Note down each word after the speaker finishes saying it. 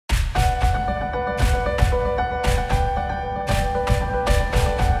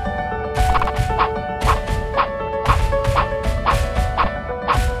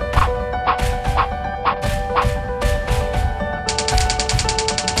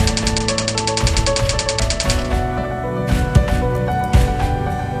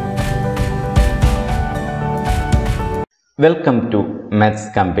Welcome to Maths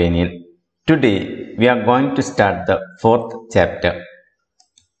Companion. Today we are going to start the fourth chapter.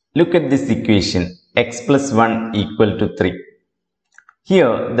 Look at this equation x plus 1 equal to 3.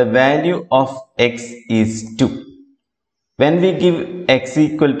 Here the value of x is 2. When we give x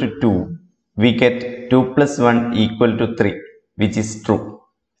equal to 2, we get 2 plus 1 equal to 3, which is true.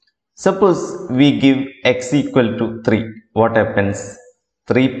 Suppose we give x equal to 3. What happens?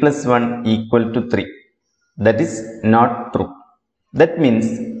 3 plus 1 equal to 3. That is not true. That means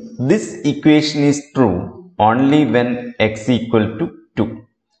this equation is true only when x equal to 2.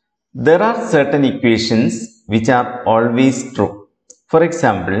 There are certain equations which are always true. For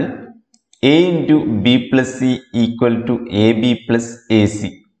example, a into b plus c equal to ab plus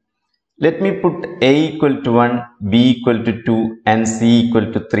ac. Let me put a equal to 1, b equal to 2 and c equal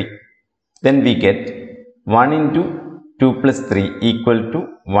to 3. Then we get 1 into 2 plus 3 equal to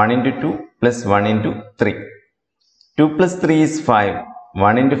 1 into 2 plus 1 into 3. 2 plus 3 is 5,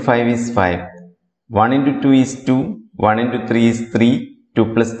 1 into 5 is 5, 1 into 2 is 2, 1 into 3 is 3,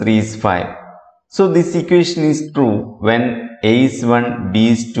 2 plus 3 is 5. So this equation is true when a is 1, b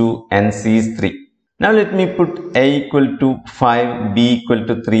is 2 and c is 3. Now let me put a equal to 5, b equal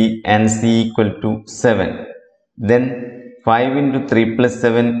to 3 and c equal to 7. Then 5 into 3 plus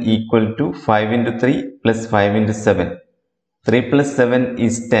 7 equal to 5 into 3 plus 5 into 7. 3 plus 7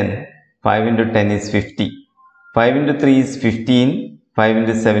 is 10, 5 into 10 is 50. 5 into 3 is 15, 5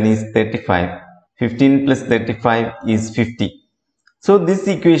 into 7 is 35, 15 plus 35 is 50. So this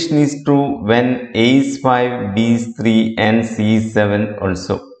equation is true when a is 5, b is 3 and c is 7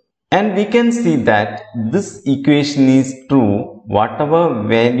 also. And we can see that this equation is true whatever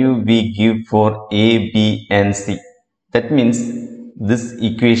value we give for a, b and c. That means this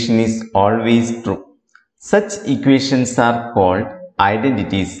equation is always true. Such equations are called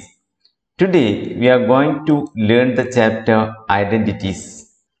identities. Today we are going to learn the chapter Identities.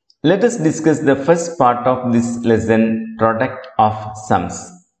 Let us discuss the first part of this lesson, product of sums.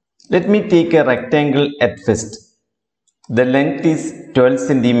 Let me take a rectangle at first. The length is 12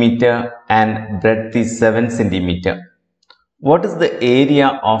 cm and breadth is 7 cm. What is the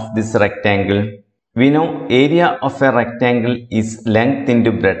area of this rectangle? We know area of a rectangle is length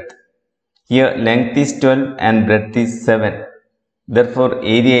into breadth. Here length is 12 and breadth is 7. Therefore,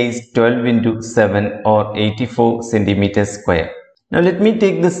 area is 12 into 7 or 84 centimeters square. Now, let me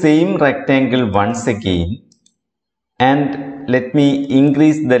take the same rectangle once again and let me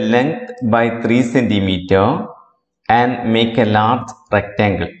increase the length by 3 centimeter and make a large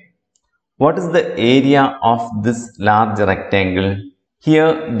rectangle. What is the area of this large rectangle?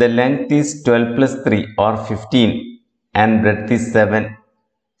 Here, the length is 12 plus 3 or 15 and breadth is 7.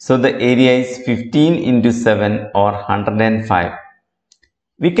 So, the area is 15 into 7 or 105.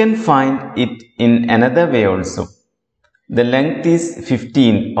 We can find it in another way also. The length is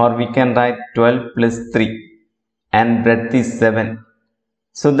 15 or we can write 12 plus 3 and breadth is 7.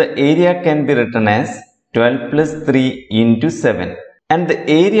 So the area can be written as 12 plus 3 into 7. And the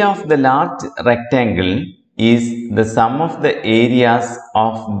area of the large rectangle is the sum of the areas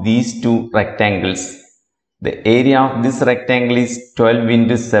of these two rectangles. The area of this rectangle is 12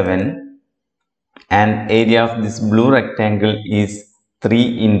 into 7 and area of this blue rectangle is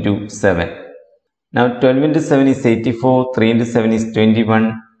 3 into 7. Now 12 into 7 is 84, 3 into 7 is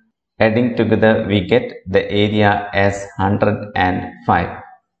 21. Adding together we get the area as 105.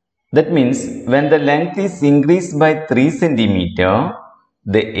 That means when the length is increased by 3 centimeter,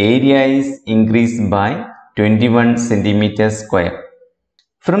 the area is increased by 21 centimeters square.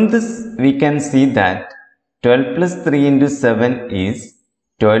 From this we can see that 12 plus 3 into 7 is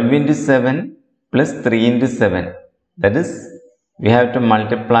 12 into 7 plus 3 into 7. That is, we have to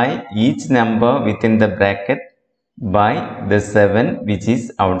multiply each number within the bracket by the 7 which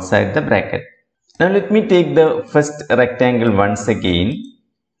is outside the bracket. Now let me take the first rectangle once again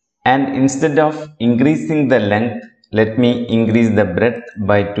and instead of increasing the length, let me increase the breadth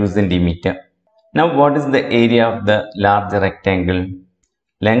by 2 centimeter. Now what is the area of the large rectangle?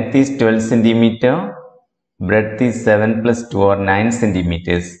 Length is 12 centimeter, breadth is 7 plus 2 or 9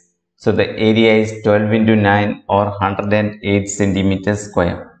 centimeters. So the area is 12 into 9 or 108 centimeters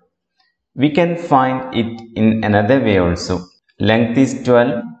square. We can find it in another way also. Length is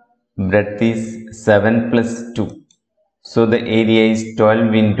 12, breadth is 7 plus 2. So the area is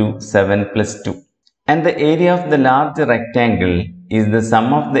 12 into 7 plus 2. And the area of the large rectangle is the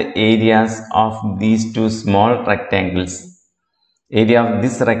sum of the areas of these two small rectangles. Area of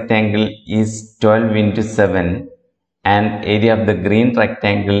this rectangle is 12 into 7. And area of the green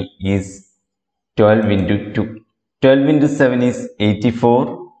rectangle is 12 into 2. 12 into 7 is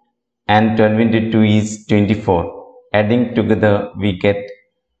 84 and 12 into 2 is 24. Adding together we get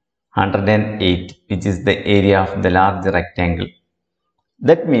 108, which is the area of the large rectangle.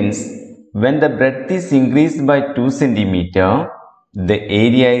 That means when the breadth is increased by 2 cm, the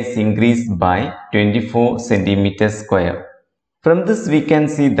area is increased by 24 cm square. From this we can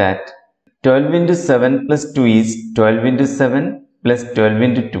see that 12 into 7 plus 2 is 12 into 7 plus 12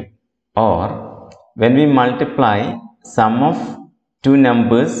 into 2, or when we multiply sum of two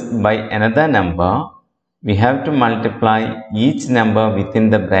numbers by another number, we have to multiply each number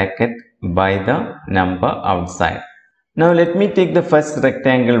within the bracket by the number outside. Now let me take the first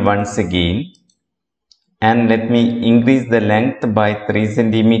rectangle once again and let me increase the length by 3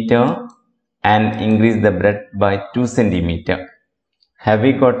 cm and increase the breadth by 2 cm. Have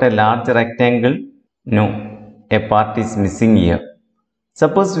we got a large rectangle? No, a part is missing here.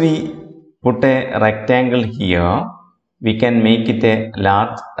 Suppose we put a rectangle here, we can make it a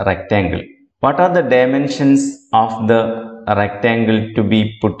large rectangle. What are the dimensions of the rectangle to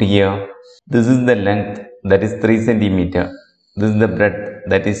be put here? This is the length, that is 3 cm. This is the breadth,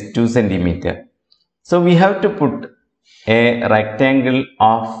 that is 2 cm. So we have to put a rectangle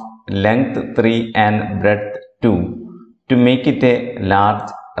of length 3 and breadth 2 to make it a large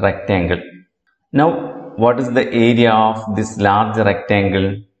rectangle. Now what is the area of this large rectangle?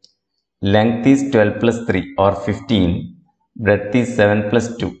 Length is 12 plus 3 or 15. Breadth is 7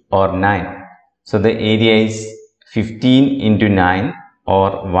 plus 2 or 9. So the area is 15 into 9 or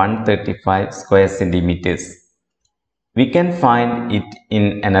 135 square centimeters. We can find it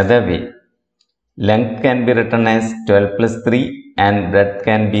in another way. Length can be written as 12 plus 3 and breadth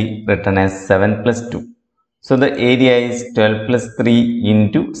can be written as 7 plus 2. So the area is 12 plus 3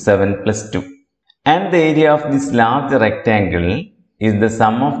 into 7 plus 2. And the area of this large rectangle is the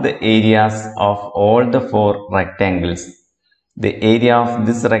sum of the areas of all the four rectangles. The area of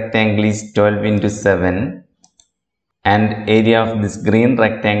this rectangle is 12 into 7 and area of this green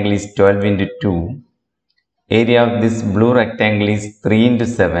rectangle is 12 into 2. Area of this blue rectangle is 3 into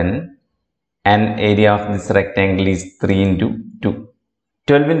 7 and area of this rectangle is 3 into 2.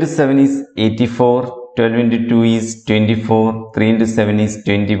 12 into 7 is 84. 12 into 2 is 24, 3 into 7 is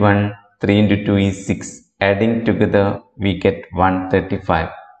 21, 3 into 2 is 6. Adding together we get 135.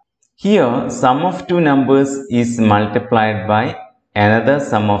 Here sum of two numbers is multiplied by another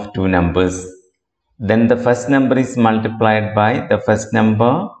sum of two numbers. Then the first number is multiplied by the first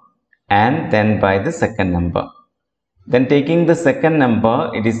number and then by the second number. Then taking the second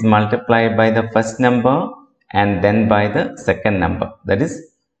number, it is multiplied by the first number and then by the second number. That is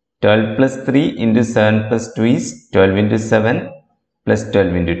 12 plus 3 into 7 plus 2 is 12 into 7 plus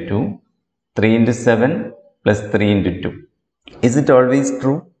 12 into 2. 3 into 7 plus 3 into 2. Is it always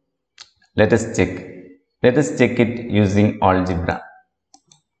true? Let us check. Let us check it using algebra.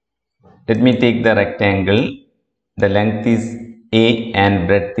 Let me take the rectangle. The length is A and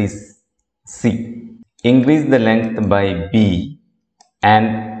breadth is C. Increase the length by B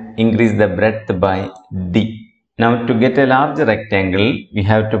and increase the breadth by D. Now to get a large rectangle, we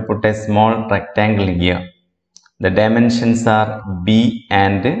have to put a small rectangle here. The dimensions are B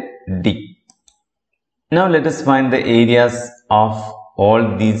and D. Now let us find the areas of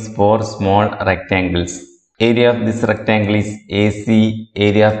all these four small rectangles. Area of this rectangle is AC,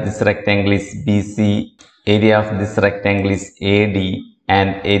 area of this rectangle is BC, area of this rectangle is AD and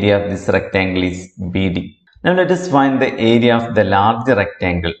area of this rectangle is BD. Now let us find the area of the large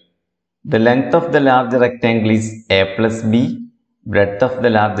rectangle. The length of the large rectangle is A plus B, breadth of the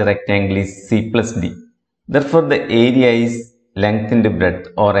large rectangle is C plus D. Therefore, the area is length into breadth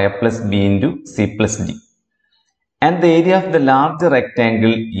or A plus B into C plus D. And the area of the large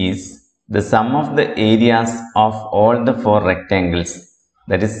rectangle is the sum of the areas of all the four rectangles.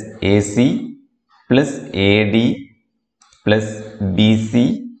 That is AC plus AD plus BC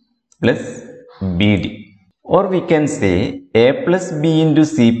plus BD. Or we can say A plus B into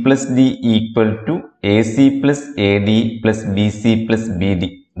C plus D equal to AC plus AD plus BC plus BD.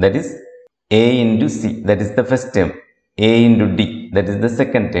 That is A into C, that is the first term. A into D, that is the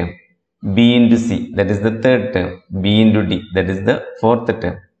second term. B into C, that is the third term. B into D, that is the fourth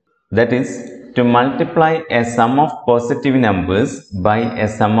term. That is, to multiply a sum of positive numbers by a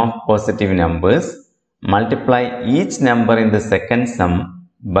sum of positive numbers, multiply each number in the second sum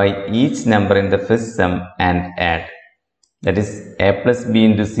by each number in the first sum and add. That is A plus B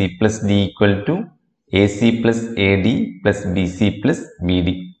into C plus D equal to AC plus AD plus BC plus BD.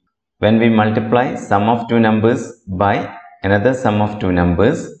 When we multiply sum of two numbers by another sum of two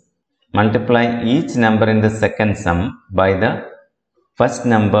numbers, multiply each number in the second sum by the first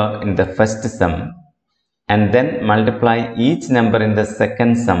number in the first sum and then multiply each number in the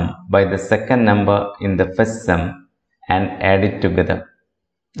second sum by the second number in the first sum and add it together.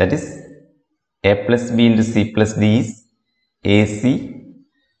 That is, a plus b into c plus d is ac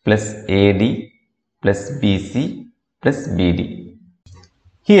plus ad plus bc plus bd.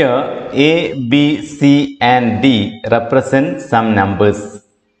 Here a, b, c and d represent some numbers.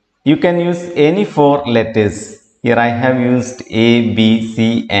 You can use any four letters. Here I have used a, b,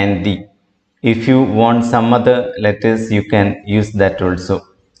 c and d. If you want some other letters, you can use that also.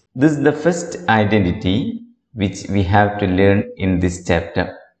 This is the first identity which we have to learn in this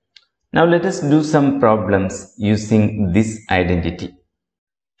chapter. Now let us do some problems using this identity.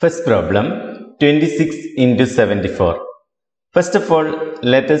 First problem, 26 into 74. First of all,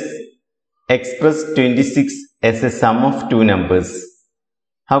 let us express 26 as a sum of two numbers.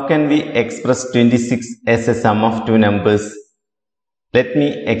 How can we express 26 as a sum of two numbers? Let me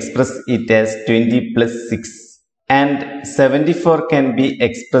express it as 20 plus 6. And 74 can be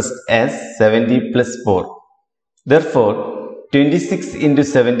expressed as 70 plus 4. Therefore, 26 into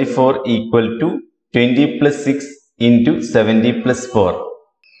 74 equal to 20 plus 6 into 70 plus 4.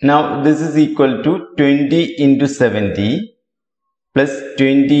 Now, this is equal to 20 into 70 plus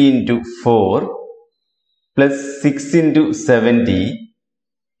 20 into 4 plus 6 into 70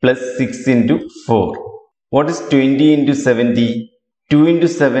 plus 6 into 4. What is 20 into 70? 2 into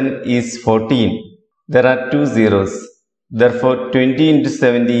 7 is 14. There are two zeros. Therefore, 20 into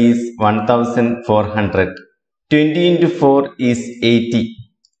 70 is 1400. 20 into 4 is 80.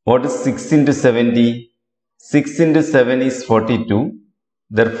 What is 6 into 70? 6 into 7 is 42.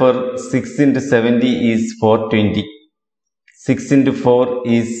 Therefore, 6 into 70 is 420. 6 into 4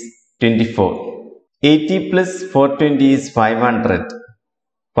 is 24. 80 plus 420 is 500.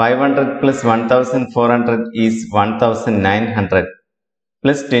 500 plus 1400 is 1900.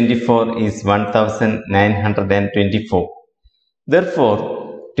 Plus 24 is 1924.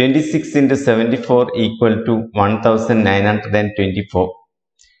 Therefore, 26 into 74 equal to 1924.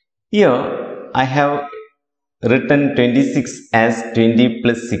 Here, I have written 26 as 20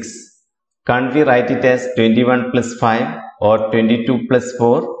 plus 6. Can't we write it as 21 plus 5 or 22 plus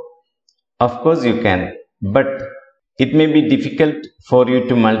 4? Of course you can, but it may be difficult for you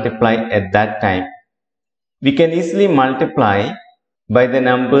to multiply at that time. We can easily multiply by the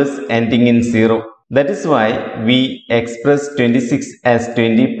numbers ending in 0. That is why we express 26 as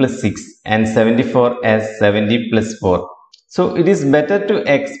 20 plus 6 and 74 as 70 plus 4. So it is better to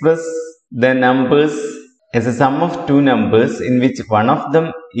express the numbers as a sum of two numbers in which one of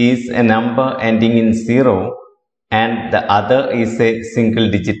them is a number ending in 0 and the other is a single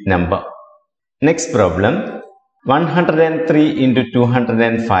digit number. Next problem, 103 into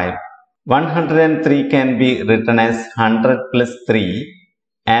 205. 103 can be written as 100 plus 3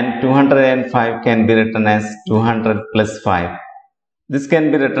 and 205 can be written as 200 plus 5. This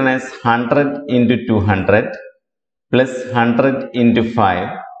can be written as 100 into 200 plus 100 into 5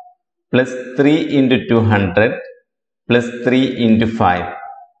 plus 3 into 200 plus 3 into 5.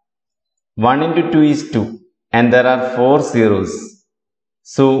 1 into 2 is 2 and there are 4 zeros.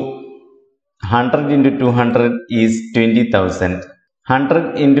 So 100 into 200 is 20,000.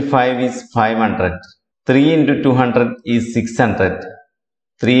 100 into 5 is 500. 3 into 200 is 600.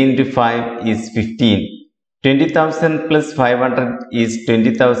 3 into 5 is 15. 20,000 plus 500 is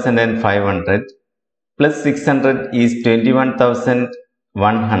 20,500. Plus 600 is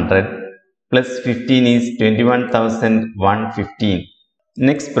 21,100. Plus 15 is 21,115.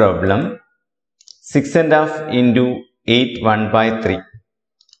 Next problem. 6.5 into 8 1 by 3.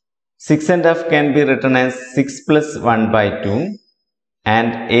 6.5 can be written as 6 plus 1 by 2 and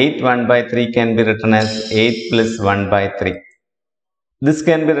 8 1 by 3 can be written as 8 plus 1 by 3. This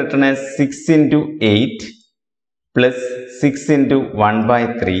can be written as 6 into 8 plus 6 into 1 by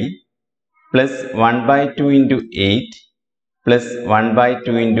 3 plus 1 by 2 into 8 plus 1 by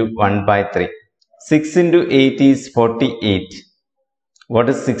 2 into 1 by 3. 6 into 8 is 48. What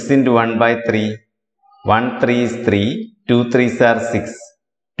is 6 into 1 by 3? 1 3 is 3, 2 3s are 6.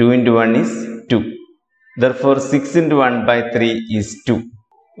 2 into 1 is 2. Therefore, 6 into 1 by 3 is 2.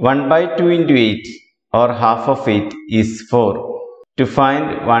 1 by 2 into 8 or half of 8 is 4. To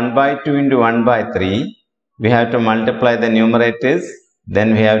find 1 by 2 into 1 by 3, we have to multiply the numerators,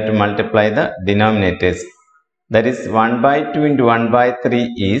 then we have to multiply the denominators. That is 1 by 2 into 1 by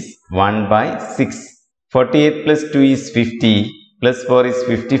 3 is 1 by 6. 48 plus 2 is 50 plus 4 is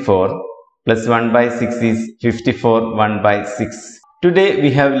 54 plus 1 by 6 is 54 1 by 6. Today we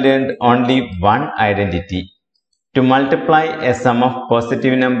have learned only one identity. To multiply a sum of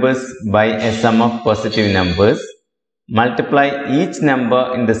positive numbers by a sum of positive numbers, multiply each number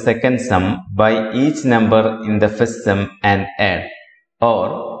in the second sum by each number in the first sum and add. Or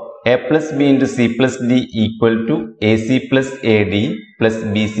A plus B into C plus D equal to AC plus AD plus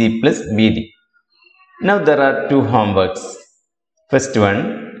BC plus BD. Now there are two homeworks. First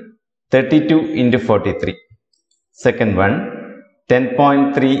one, 32 into 43. Second one,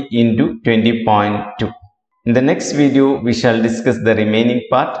 10.3 into 20.2. In the next video, we shall discuss the remaining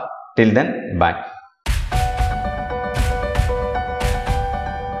part. Till then, bye.